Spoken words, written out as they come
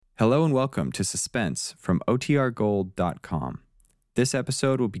Hello and welcome to Suspense from OTRGold.com. This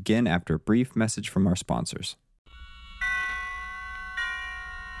episode will begin after a brief message from our sponsors.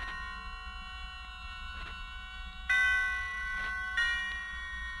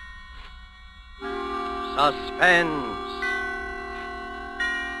 Suspense.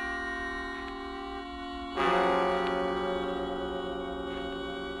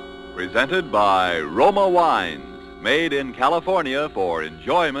 Presented by Roma Wines, made in California for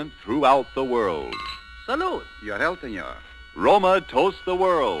enjoyment throughout the world. Salute. Your health, senor. Roma toasts the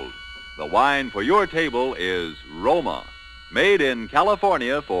world. The wine for your table is Roma, made in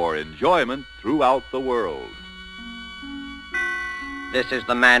California for enjoyment throughout the world. This is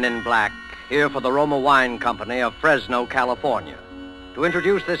the man in black, here for the Roma Wine Company of Fresno, California, to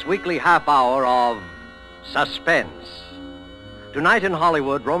introduce this weekly half hour of Suspense. Tonight in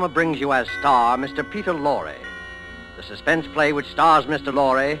Hollywood, Roma brings you as star Mr. Peter Lorre. The suspense play which stars Mr.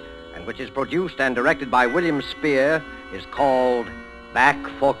 Lorre and which is produced and directed by William Spear is called Back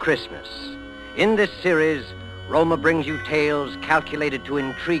for Christmas. In this series, Roma brings you tales calculated to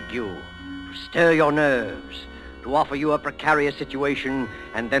intrigue you, to stir your nerves, to offer you a precarious situation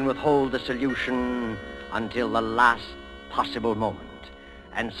and then withhold the solution until the last possible moment.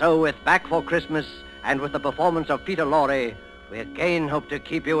 And so with Back for Christmas and with the performance of Peter Lorre, we again hope to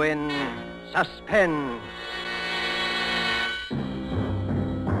keep you in suspense.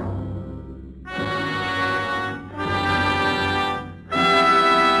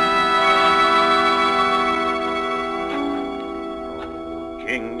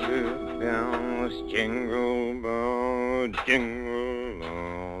 Jingle bells, jingle bells, jingle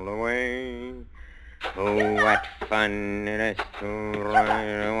all the way. Oh, what fun it is to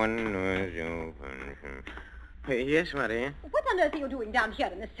ride one was open. Yes, Marie? What on earth are you doing down here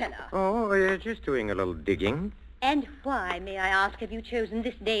in the cellar? Oh, just doing a little digging. And why, may I ask, have you chosen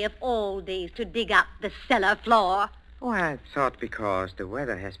this day of all days to dig up the cellar floor? Oh, I thought because the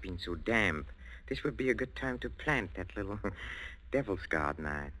weather has been so damp, this would be a good time to plant that little devil's garden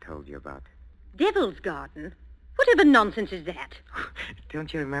I told you about. Devil's garden? Whatever nonsense is that?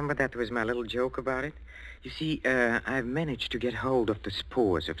 Don't you remember that was my little joke about it? You see, I've managed to get hold of the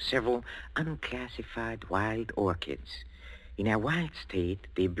spores of several unclassified wild orchids. In their wild state,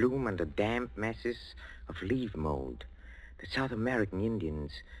 they bloom under damp masses of leaf mold. The South American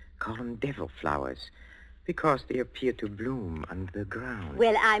Indians call them devil flowers because they appear to bloom under the ground.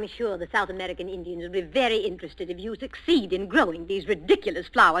 Well, I'm sure the South American Indians will be very interested if you succeed in growing these ridiculous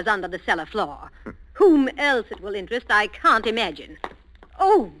flowers under the cellar floor. Whom else it will interest, I can't imagine.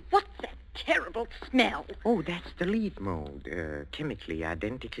 Oh, what's that terrible smell? Oh, that's the leaf mold, chemically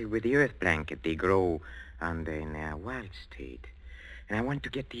identical with the earth blanket they grow under in their wild state. And I want to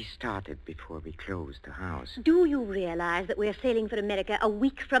get these started before we close the house. Do you realize that we're sailing for America a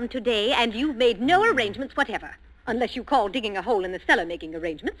week from today, and you've made no arrangements whatever? Unless you call digging a hole in the cellar making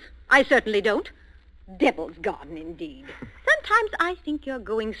arrangements. I certainly don't. Devil's garden, indeed. Sometimes I think you're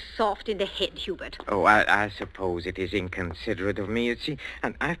going soft in the head, Hubert. Oh, I suppose it is inconsiderate of me. You see,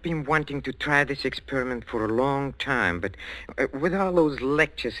 and I've been wanting to try this experiment for a long time, but with all those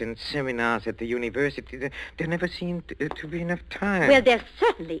lectures and seminars at the university, there never seemed to be enough time. Well, there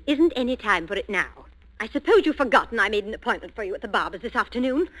certainly isn't any time for it now. I suppose you've forgotten I made an appointment for you at the barber's this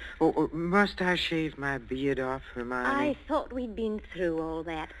afternoon. Oh, must I shave my beard off, Hermione? I thought we'd been through all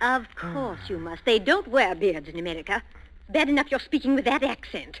that. Of course you must. They don't wear beards in America. Bad enough you're speaking with that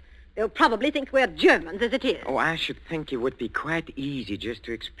accent. They'll probably think we're Germans as it is. Oh, I should think it would be quite easy just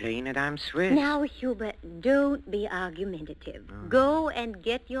to explain that I'm Swiss. Now, Hubert, don't be argumentative. Go and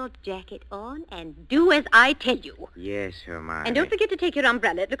get your jacket on and do as I tell you. Yes, Hermione. And don't forget to take your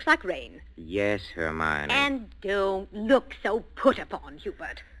umbrella. It looks like rain. Yes, Hermione. And don't look so put upon,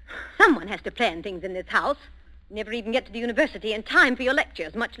 Hubert. Someone has to plan things in this house. Never even get to the university in time for your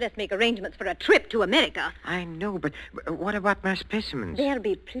lectures, much less make arrangements for a trip to America. I know, but what about my specimens? There'll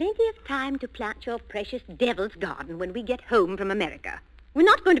be plenty of time to plant your precious devil's garden when we get home from America. We're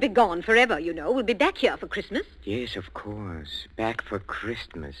not going to be gone forever, you know. We'll be back here for Christmas. Yes, of course. Back for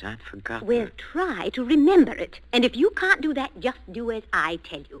Christmas. I'd forgotten. We'll try to remember it. And if you can't do that, just do as I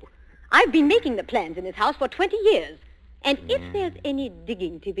tell you. I've been making the plans in this house for 20 years. And if there's any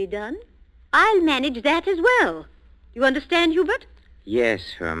digging to be done, I'll manage that as well. You understand, Hubert?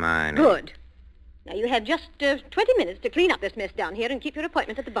 Yes, Hermione. Good. Now, you have just 20 minutes to clean up this mess down here and keep your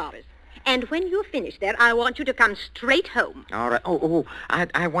appointment at the barber's. And when you're finished there, I want you to come straight home. All right.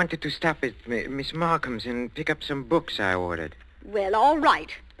 I wanted to stop at Miss Markham's and pick up some books I ordered. Well, all right.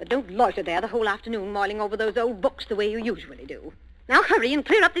 But don't loiter there the whole afternoon mulling over those old books the way you usually do. Now hurry and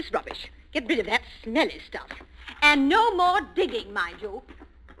clear up this rubbish. Get rid of that smelly stuff. And no more digging, mind you.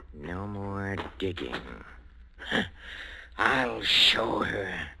 No more digging. I'll show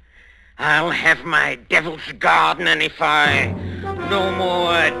her. I'll have my devil's garden, and if I... No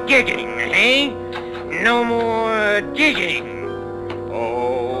more digging, eh? No more digging.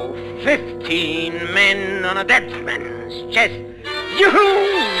 Oh, 15 men on a dead man's chest. Yoo-hoo,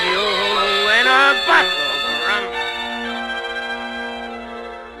 and a bottle of rum.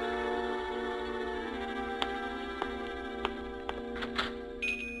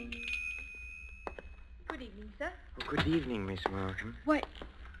 Good evening, sir. Oh, good evening, Miss Markham. Why,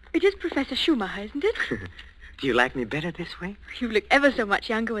 it is Professor Schumacher, isn't it? Do you like me better this way? You look ever so much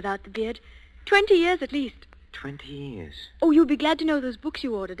younger without the beard. 20 years at least. 20 years. Oh, you'll be glad to know those books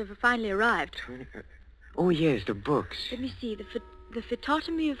you ordered have finally arrived. Oh, yes, the books. Let me see. The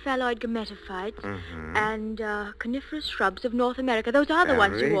Phytotomy of Phalloid Gametophytes and Coniferous Shrubs of North America. Those are the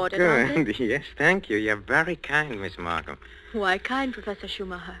ones you ordered, aren't they? Yes, thank you. You're very kind, Miss Markham. Why kind, Professor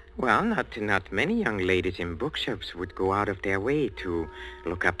Schumacher? Well, not many young ladies in bookshops would go out of their way to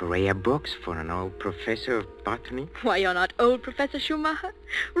look up rare books for an old professor of botany. Why, you're not old, Professor Schumacher.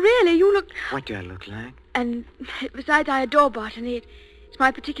 Really, you look... What do I look like? And besides, I adore botany. It's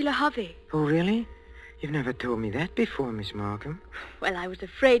my particular hobby. Oh, really? You've never told me that before, Miss Markham. Well, I was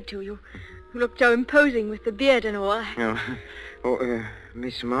afraid to. You looked so imposing with the beard and all.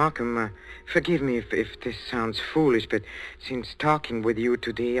 Miss Markham, forgive me if this sounds foolish, but since talking with you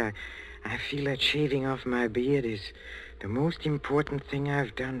today, I feel that shaving off my beard is the most important thing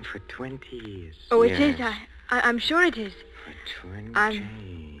I've done for 20 years. Oh, it is. I'm sure it is. For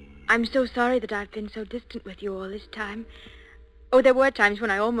 20. I'm so sorry that I've been so distant with you all this time. Oh, there were times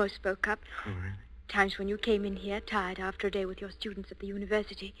when I almost spoke up. Oh, really? Times when you came in here, tired after a day with your students at the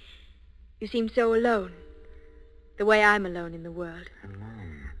university. You seemed so alone. The way I'm alone in the world.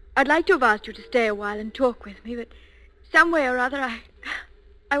 Alone? I'd like to have asked you to stay a while and talk with me, but some way or other, I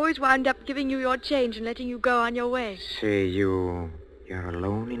always wound up giving you your change and letting you go on your way. Say you're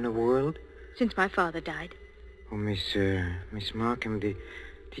alone in the world? Since my father died. Oh, Miss Markham, did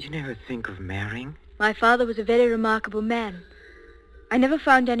you never think of marrying? My father was a very remarkable man. I never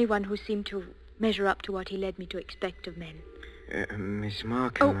found anyone who seemed to measure up to what he led me to expect of men. Miss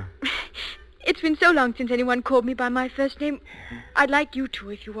Markham... Oh, it's been so long since anyone called me by my first name. I'd like you to,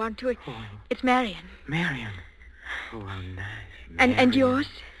 if you want to. It's Marion. Marion? Oh, how nice. And yours?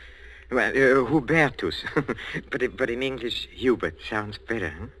 Well, Hubertus. but in English, Hubert sounds better,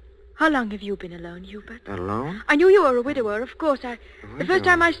 huh? How long have you been alone, Hubert? Alone? I knew you were a widower, of course. The first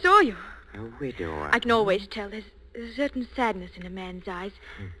time I saw you. A widower? I can always tell. There's a certain sadness in a man's eyes.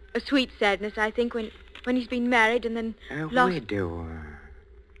 A sweet sadness, I think, when he's been married and then lost... widower.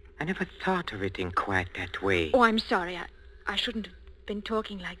 I never thought of it in quite that way. Oh, I'm sorry. I shouldn't have been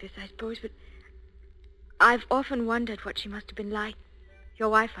talking like this, I suppose, but I've often wondered what she must have been like. Your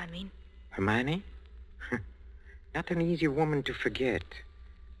wife, I mean. Hermione? Not an easy woman to forget.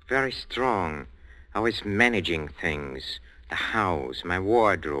 Very strong. Always managing things. The house, my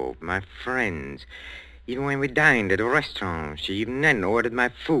wardrobe, my friends. Even when we dined at a restaurant, she even then ordered my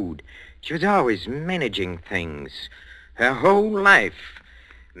food. She was always managing things. Her whole life.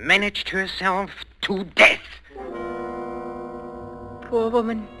 Managed herself to death. Poor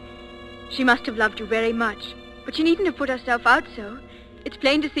woman. She must have loved you very much. But she needn't have put herself out so. It's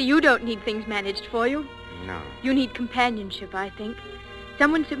plain to see you don't need things managed for you. No. You need companionship, I think.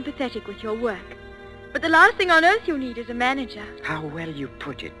 Someone sympathetic with your work. But the last thing on earth you need is a manager. How well you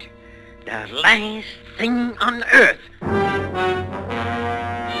put it. The last thing on earth.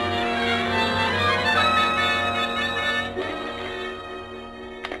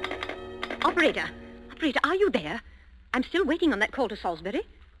 Operator, are you there? I'm still waiting on that call to Salisbury.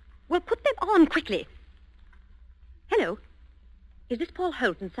 Well, put them on quickly. Hello. Is this Paul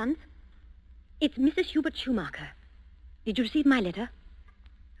Holt & Sons? It's Mrs. Hubert Schumacher. Did you receive my letter?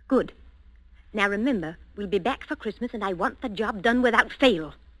 Good. Now remember, we'll be back for Christmas and I want the job done without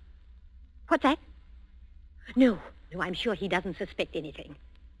fail. What's that? No, I'm sure he doesn't suspect anything.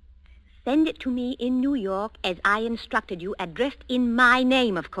 Send it to me in New York as I instructed you, addressed in my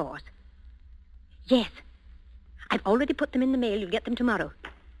name, of course. Yes. I've already put them in the mail. You'll get them tomorrow.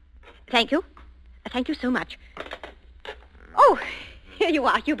 Thank you. Thank you so much. Oh, here you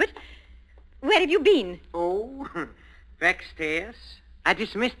are, Hubert. Where have you been? Oh, backstairs. I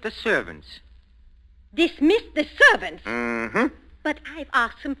dismissed the servants. Dismissed the servants? Mm-hmm. But I've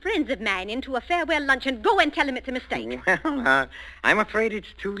asked some friends of mine into a farewell luncheon. Go and tell them it's a mistake. Well, I'm afraid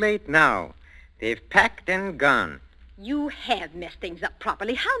it's too late now. They've packed and gone. You have messed things up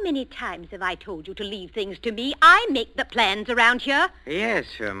properly. How many times have I told you to leave things to me? I make the plans around here. Yes,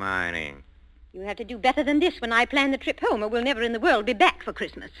 Hermione. You have to do better than this when I plan the trip home, or we'll never in the world be back for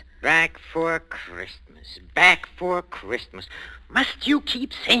Christmas. Back for Christmas. Back for Christmas. Must you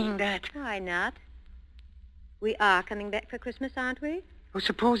keep saying that? Why not? We are coming back for Christmas, aren't we? Well,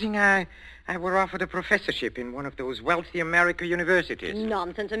 supposing I were offered a professorship in one of those wealthy American universities.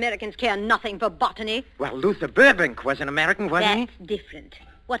 Nonsense. Americans care nothing for botany. Well, Luther Burbank was an American, wasn't That's different.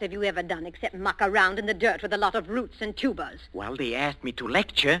 What have you ever done except muck around in the dirt with a lot of roots and tubers? he? Well, they asked me to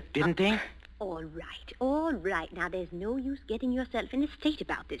lecture, didn't they? All right. Now, there's no use getting yourself in a state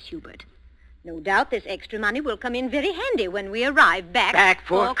about this, Hubert. No doubt this extra money will come in very handy when we arrive back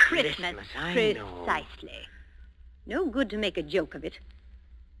for Christmas. I know. Precisely. No good to make a joke of it.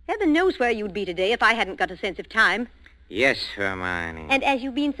 Heaven knows where you'd be today if I hadn't got a sense of time. Yes, Hermione. And as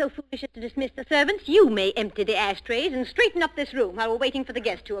you've been so foolish as to dismiss the servants, you may empty the ashtrays and straighten up this room while we're waiting for the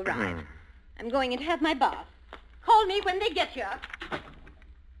guests to arrive. I'm going in to have my bath. Call me when they get here.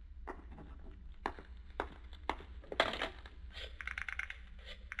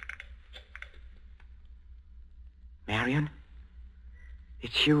 Marion?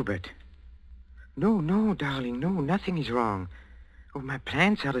 It's Hubert. No, darling, no, nothing is wrong. Oh, my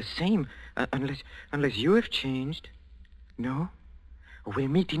plans are the same, unless you have changed. No? Oh, we'll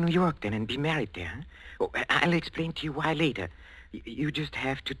meet in New York then and be married there, huh? Oh, I'll explain to you why later. You just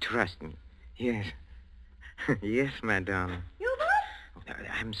have to trust me. Yes. Yes, my darling. Hubert? Oh,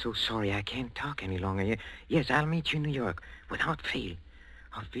 I'm so sorry I can't talk any longer. Yes, I'll meet you in New York, without fail.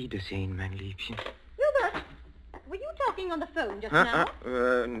 Auf Wiedersehen, mein Liebchen. Hubert, were you talking on the phone just now?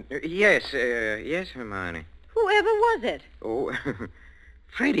 Yes, Hermione. Whoever was it? Oh,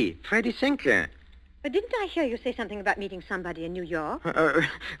 Freddie Sinclair. But didn't I hear you say something about meeting somebody in New York?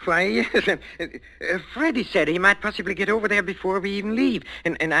 Why, yes. Freddie said he might possibly get over there before we even leave.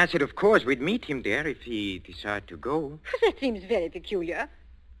 And I said, of course, we'd meet him there if he decided to go. That seems very peculiar.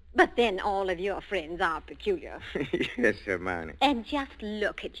 But then all of your friends are peculiar. Yes, Hermione. And just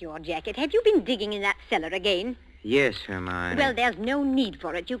look at your jacket. Have you been digging in that cellar again? Yes, Hermione. Well, there's no need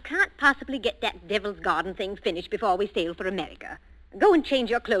for it. You can't possibly get that Devil's Garden thing finished before we sail for America. Go and change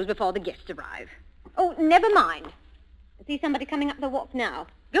your clothes before the guests arrive. Oh, never mind. I see somebody coming up the walk now.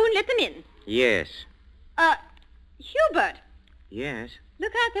 Go and let them in. Yes. Hubert. Yes?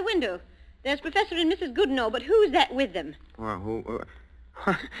 Look out the window. There's Professor and Mrs. Goodenough, but who's that with them? Well,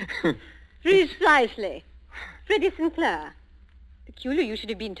 who... Precisely. Freddie Sinclair. Peculiar you should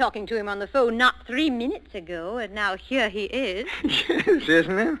have been talking to him on the phone not 3 minutes ago, and now here he is. Yes,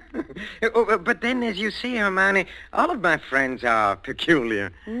 isn't it? But then, as you say, Hermione, all of my friends are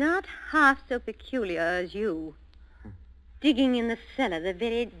peculiar. Not half so peculiar as you. Digging in the cellar the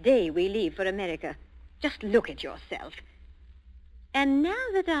very day we leave for America. Just look at yourself. And now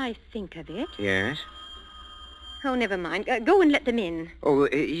that I think of it... Yes? Oh, never mind. Go and let them in. Oh,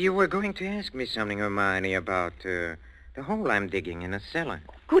 you were going to ask me something, Hermione, about the hole I'm digging in a cellar.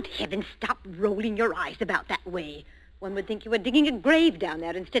 Good heavens, stop rolling your eyes about that way. One would think you were digging a grave down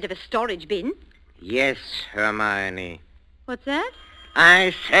there instead of a storage bin. Yes, Hermione. What's that?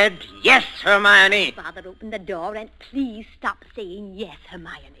 I said yes, Hermione. Father, open the door and please stop saying yes,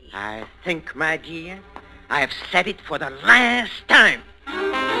 Hermione. I think, my dear, I've said it for the last time.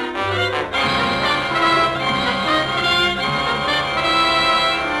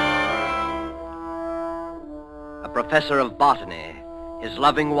 A professor of botany, his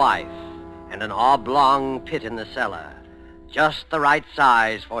loving wife, and an oblong pit in the cellar. Just the right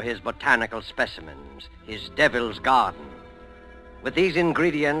size for his botanical specimens, his Devil's Garden. With these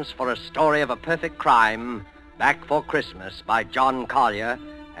ingredients for a story of a perfect crime, Back for Christmas by John Collier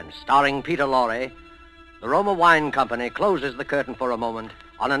and starring Peter Lorre, the Roma Wine Company closes the curtain for a moment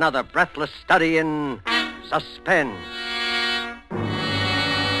on another breathless study in suspense.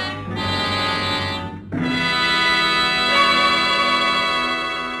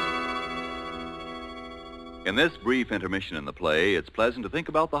 In this brief intermission in the play, it's pleasant to think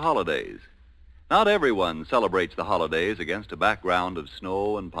about the holidays. Not everyone celebrates the holidays against a background of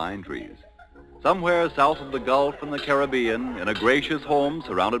snow and pine trees. Somewhere south of the Gulf and the Caribbean, in a gracious home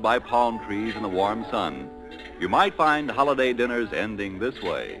surrounded by palm trees in the warm sun, you might find holiday dinners ending this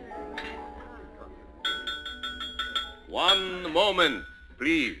way. One moment,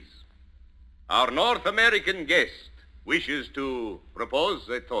 please. Our North American guest wishes to propose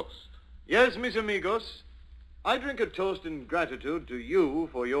a toast. Yes, mis amigos. I drink a toast in gratitude to you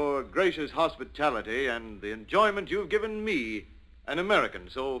for your gracious hospitality and the enjoyment you've given me, an American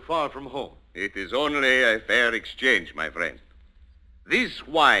so far from home. It is only a fair exchange, my friend. This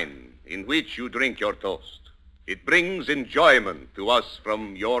wine in which you drink your toast, it brings enjoyment to us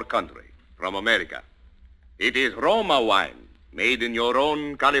from your country, from America. It is Roma wine, made in your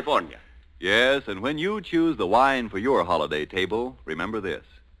own California. Yes, and when you choose the wine for your holiday table, remember this.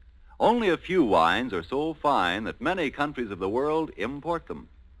 Only a few wines are so fine that many countries of the world import them.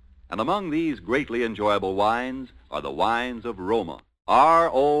 And among these greatly enjoyable wines are the wines of Roma,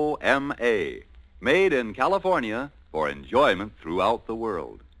 R-O-M-A, made in California for enjoyment throughout the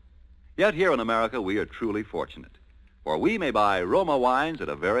world. Yet here in America, we are truly fortunate, for we may buy Roma wines at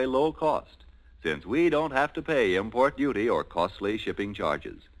a very low cost, since we don't have to pay import duty or costly shipping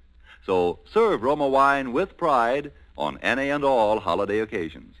charges. So serve Roma wine with pride on any and all holiday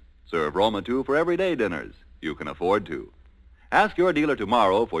occasions. Serve Roma, too, for everyday dinners you can afford to. Ask your dealer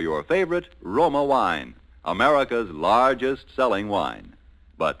tomorrow for your favorite Roma wine, America's largest selling wine.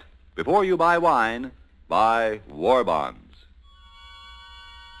 But before you buy wine, buy war bonds.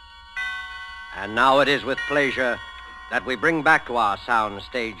 And now it is with pleasure that we bring back to our sound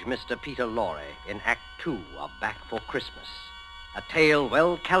stage Mr. Peter Lorre in Act 2 of Back for Christmas, a tale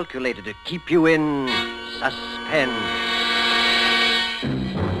well calculated to keep you in suspense.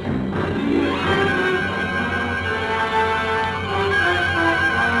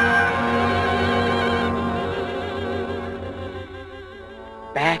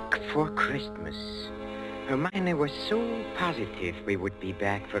 Back for Christmas. Hermione was so positive we would be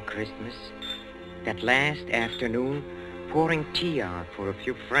back for Christmas. That last afternoon, pouring tea out for a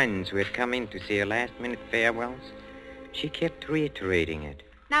few friends who had come in to say her last-minute farewells, she kept reiterating it.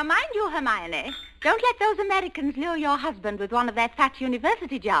 Now, mind you, Hermione, don't let those Americans lure your husband with one of their fat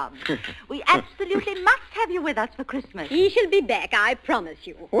university jobs. We absolutely must have you with us for Christmas. He shall be back, I promise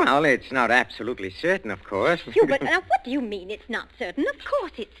you. Well, it's not absolutely certain, of course. Hubert, now what do you mean it's not certain? Of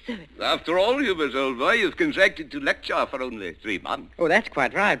course it's certain. After all, Hubert, old boy, you've contracted to lecture for only 3 months. Oh, that's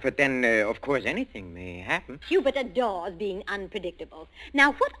quite right, but then, of course, anything may happen. Hubert adores being unpredictable.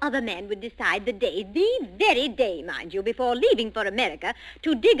 Now, what other man would decide the very day, mind you, before leaving for America,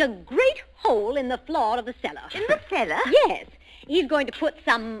 to dig a great hole in the floor of the cellar? In the cellar? Yes. He's going to put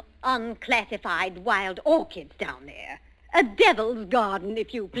some unclassified wild orchids down there. A devil's garden,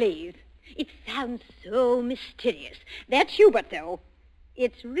 if you please. It sounds so mysterious. That's Hubert, though.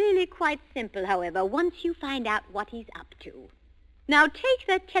 It's really quite simple, however, once you find out what he's up to. Now, take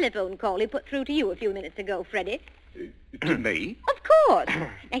that telephone call he put through to you a few minutes ago, Freddie. To me? Of course.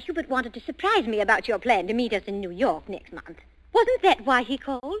 Now, Hubert wanted to surprise me about your plan to meet us in New York next month. Wasn't that why he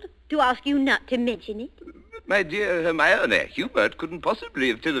called? To ask you not to mention it? My dear Hermione, Hubert couldn't possibly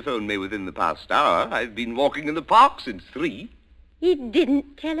have telephoned me within the past hour. I've been walking in the park since 3. He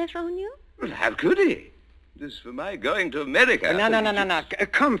didn't telephone you? Well, how could he? As for my going to America... No.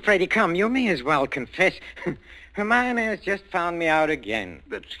 Come, Freddie, come. You may as well confess. Hermione has just found me out again.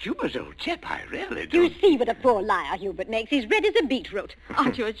 But Hubert, old chap, I really You don't... see what a poor liar Hubert makes. He's red as a beetroot.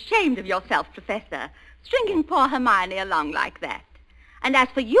 Aren't you ashamed of yourself, Professor, stringing poor Hermione along like that? And as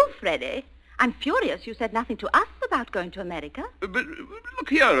for you, Freddie, I'm furious you said nothing to us about going to America. But look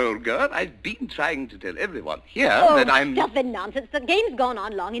here, old girl. I've been trying to tell everyone here Oh, that I'm... stuff and nonsense. The game's gone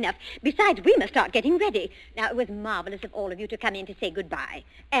on long enough. Besides, we must start getting ready. Now, it was marvelous of all of you to come in to say goodbye.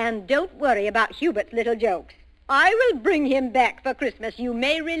 And don't worry about Hubert's little jokes. I will bring him back for Christmas. You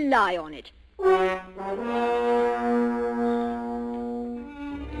may rely on it.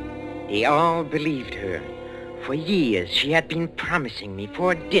 They all believed her. For years, she had been promising me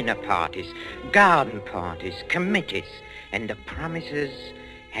for dinner parties, garden parties, committees, and the promises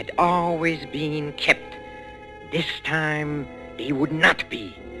had always been kept. This time, they would not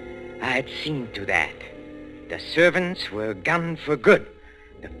be. I had seen to that. The servants were gone for good.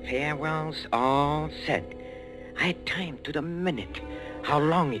 The farewells all said. I had timed to the minute how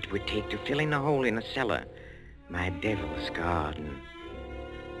long it would take to fill in a hole in a cellar. My devil's garden.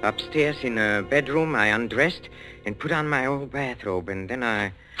 Upstairs in a bedroom, I undressed and put on my old bathrobe, and then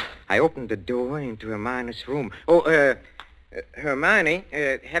I opened the door into Hermione's room. Oh, Hermione,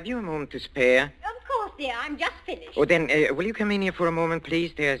 have you a moment to spare? Of course, dear. I'm just finished. Oh, then, will you come in here for a moment,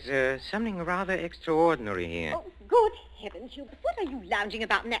 please? There's something rather extraordinary here. Oh, good heavens, Hubert. What are you lounging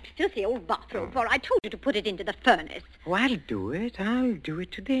about in that filthy old bathrobe for? I told you to put it into the furnace. Oh, I'll do it. I'll do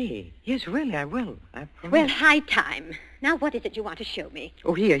it today. Yes, really, I will. I promise. Well, high time. Now, what is it you want to show me?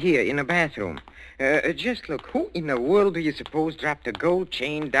 Oh, here, in a bathroom. Just look. Who in the world do you suppose dropped a gold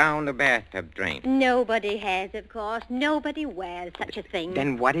chain down the bathtub drain? Nobody has, of course. Nobody wears such a thing.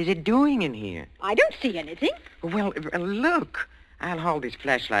 Then what is it doing in here? I don't see anything. Well, look. I'll hold this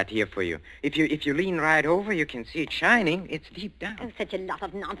flashlight here for you. If you lean right over, you can see it shining. It's deep down. Oh, such a lot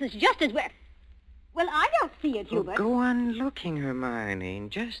of nonsense. Just as well, I don't see it, Hubert. Well, go on looking, Hermione, in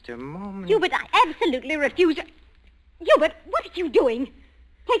just a moment. Hubert, I absolutely refuse. Hubert, what are you doing?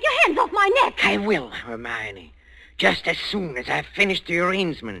 Take your hands off my neck. I will, Hermione. just as soon as I've finished the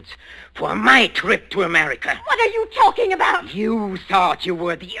arrangements for my trip to America. What are you talking about? You thought you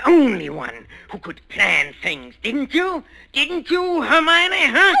were the only one who could plan things, didn't you? Didn't you, Hermione,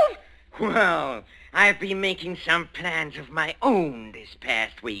 huh? Well, I've been making some plans of my own this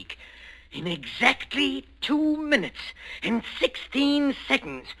past week. In exactly 2 minutes and 16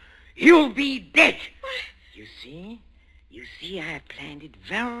 seconds, you'll be dead. You see, I have planned it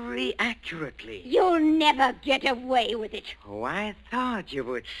very accurately. You'll never get away with it. Oh, I thought you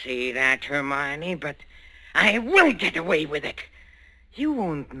would say that, Hermione, but I will get away with it. You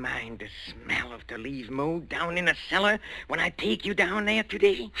won't mind the smell of the leaf mold down in the cellar when I take you down there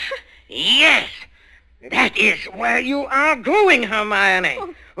today? Yes, that is where you are going,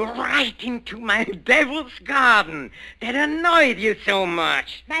 Hermione. Right into my devil's garden that annoyed you so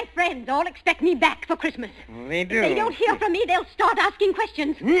much. My friends all expect me back for Christmas. They do. If they don't hear from me, they'll start asking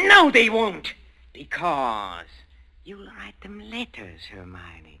questions. No, they won't. Because you'll write them letters,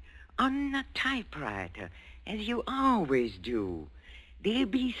 Hermione, on a typewriter, as you always do. They'll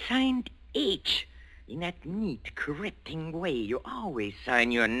be signed H, in that neat, correcting way you always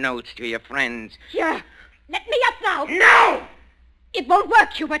sign your notes to your friends. Here, let me up now. No! It won't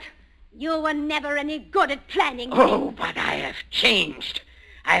work, Hubert. You were never any good at planning. Oh, but I have changed.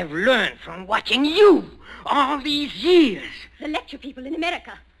 I've learned from watching you all these years. The lecture people in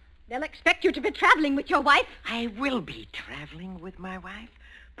America. They'll expect you to be traveling with your wife. I will be traveling with my wife,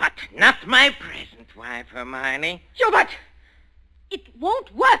 but not my present wife, Hermione. Hubert! It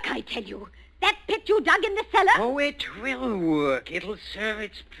won't work, I tell you. That pit you dug in the cellar... Oh, it will work. It'll serve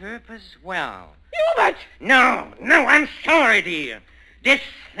its purpose well. Hubert! No, I'm sorry, dear. This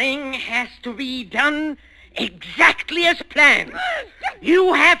thing has to be done exactly as planned.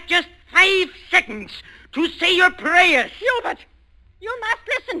 You have just 5 seconds to say your prayers. Hubert, you must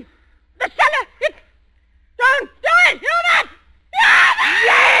listen. The cellar, it... Don't do it, Hubert!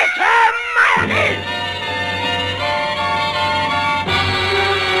 Yes, Hermione!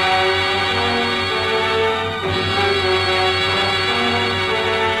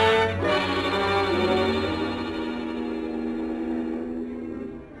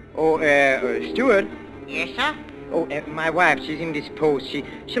 Oh, Stuart? Yes, sir? Oh, my wife, she's indisposed.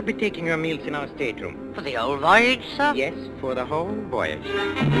 She'll be taking her meals in our stateroom. For the old voyage, sir? Yes, for the whole voyage.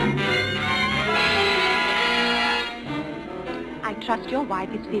 I trust your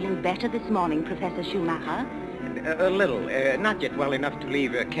wife is feeling better this morning, Professor Schumacher. A little. Not yet well enough to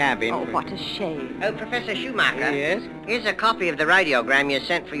leave her cabin. Oh, what a shame. Oh, Professor Schumacher. Yes? Here's a copy of the radiogram you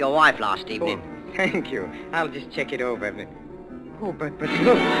sent for your wife last evening. Oh, thank you. I'll just check it over. Oh, but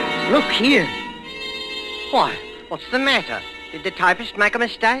look here. Why? What's the matter? Did the typist make a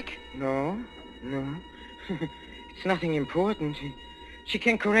mistake? No. It's nothing important. She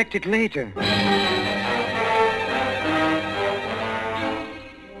can correct it later.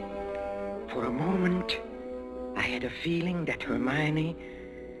 For a moment, I had a feeling that Hermione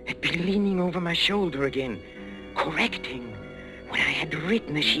had been leaning over my shoulder again, correcting what I had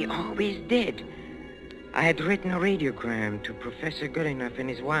written as she always did. I had written a radiogram to Professor Goodenough and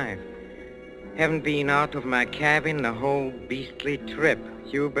his wife. Haven't been out of my cabin the whole beastly trip,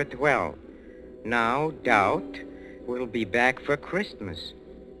 Hubert. Well, no doubt we'll be back for Christmas.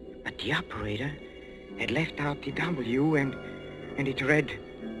 But the operator had left out the W, and it read,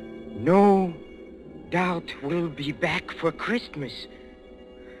 "No doubt we'll be back for Christmas."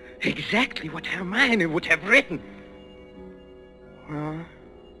 Exactly what Hermione would have written. Well,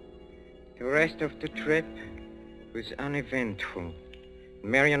 the rest of the trip was uneventful.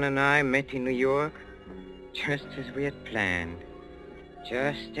 Marion and I met in New York just as we had planned.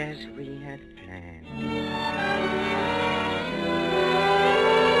 Just as we had planned.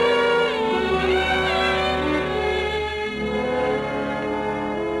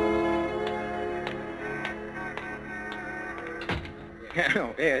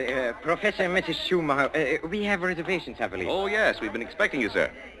 Professor and Mrs. Schumacher, we have reservations, I believe. Oh, yes, we've been expecting you, sir.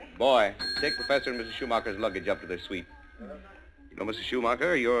 Boy, take Professor and Mrs. Schumacher's luggage up to their suite. You know, Mrs.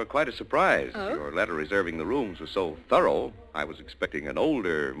 Schumacher, you're quite a surprise. Oh? Your letter reserving the rooms was so thorough, I was expecting an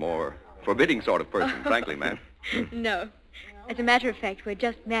older, more forbidding sort of person, frankly, ma'am. No. As a matter of fact, we're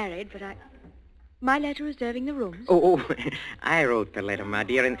just married, but my letter reserving the rooms. Oh, I wrote the letter, my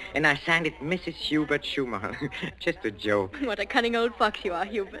dear, and I signed it Mrs. Hubert Schumacher. Just a joke. What a cunning old fox you are,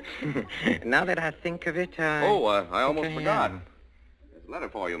 Hubert. Now that I think of it, I almost I forgot. am. There's a letter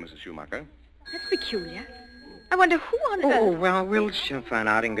for you, Mrs. Schumacher. That's peculiar. I wonder who on Oh, earth... well, we'll soon find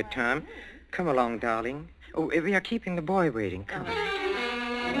out in good time. Come along, darling. Oh, we are keeping the boy waiting. Come on.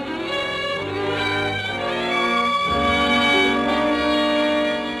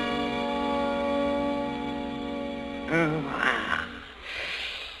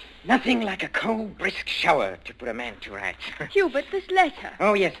 Nothing like a cold, brisk shower to put a man to rights. Hubert, this letter.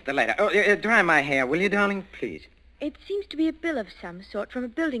 Oh, yes, the letter. Oh, dry my hair, will you, darling? Please. It seems to be a bill of some sort from a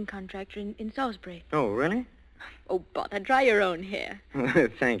building contractor in Salisbury. Oh, really? Oh, bother, dry your own hair.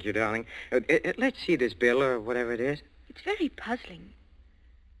 Thank you, darling. Let's see this bill, or whatever it is. It's very puzzling.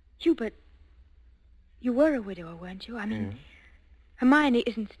 Hubert, you were a widower, weren't you? I mean, Hermione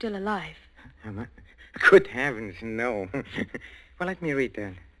isn't still alive. Good heavens, no. Well, let me read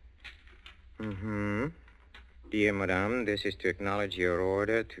that. Dear Madame, this is to acknowledge your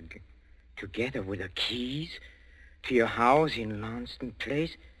order together with the keys to your house in Launceston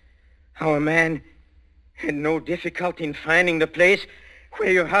Place. How a man had no difficulty in finding the place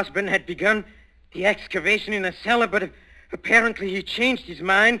where your husband had begun the excavation in a cellar, but apparently he changed his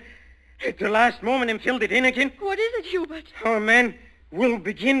mind at the last moment and filled it in again. What is it, Hubert? How a man will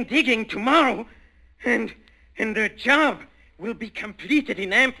begin digging tomorrow, and the job will be completed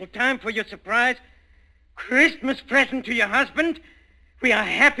in ample time for your surprise Christmas present to your husband. We are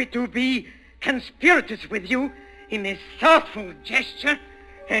happy to be conspirators with you in this thoughtful gesture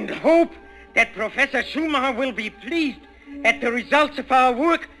and hope that Professor Schumacher will be pleased at the results of our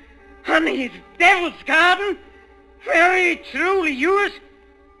work on his Devil's Garden. Very truly yours,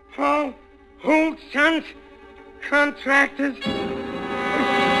 Paul Holt Sons, Contractors.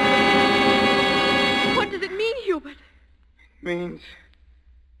 What does it mean, Hubert? Means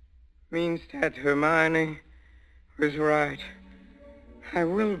that Hermione was right. I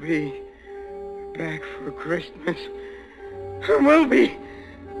will be back for Christmas. I will be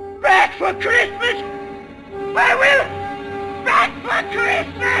back for Christmas. I will back for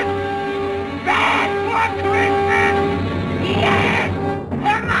Christmas. Back for Christmas. Yes,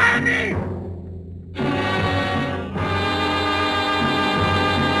 Hermione.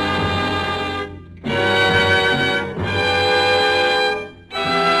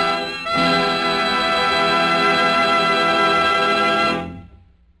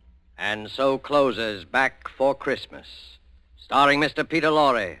 And so closes Back for Christmas, starring Mr. Peter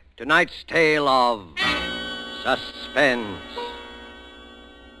Lorre, tonight's tale of suspense.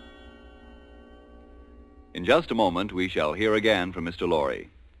 In just a moment, we shall hear again from Mr. Lorre.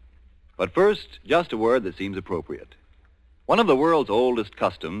 But first, just a word that seems appropriate. One of the world's oldest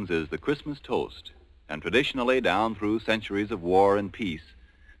customs is the Christmas toast, and traditionally, down through centuries of war and peace,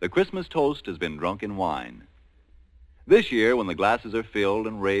 the Christmas toast has been drunk in wine. This year, when the glasses are filled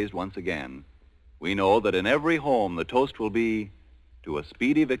and raised once again, we know that in every home the toast will be to a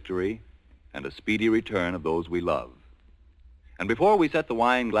speedy victory and a speedy return of those we love. And before we set the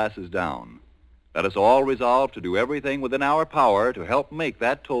wine glasses down, let us all resolve to do everything within our power to help make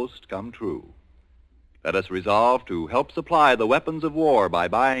that toast come true. Let us resolve to help supply the weapons of war by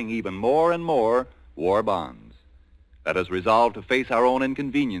buying even more and more war bonds. Let us resolve to face our own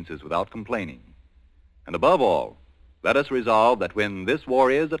inconveniences without complaining. And above all, let us resolve that when this war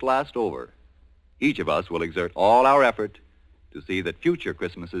is at last over, each of us will exert all our effort to see that future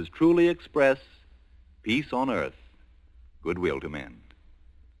Christmases truly express peace on earth, goodwill to men.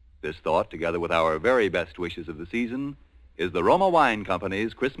 This thought, together with our very best wishes of the season, is the Roma Wine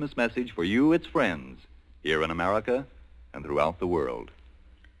Company's Christmas message for you, its friends, here in America and throughout the world.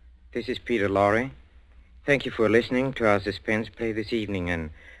 This is Peter Lorre. Thank you for listening to our suspense play this evening,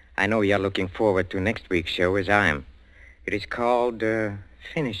 and I know you're looking forward to next week's show as I am. It is called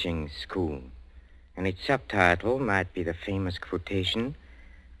Finishing School, and its subtitle might be the famous quotation,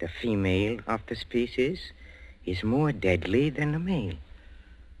 "The female of the species is more deadly than the male."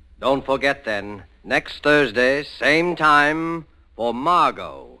 Don't forget, then, next Thursday, same time, for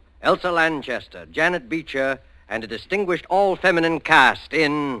Margot, Elsa Lanchester, Janet Beecher, and a distinguished all-feminine cast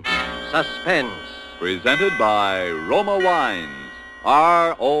in Suspense. Presented by Roma Wines,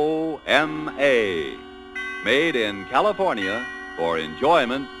 R-O-M-A. Made in California for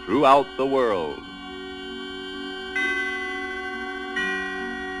enjoyment throughout the world.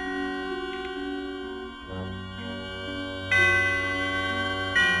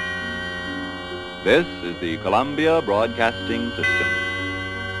 This is the Columbia Broadcasting System.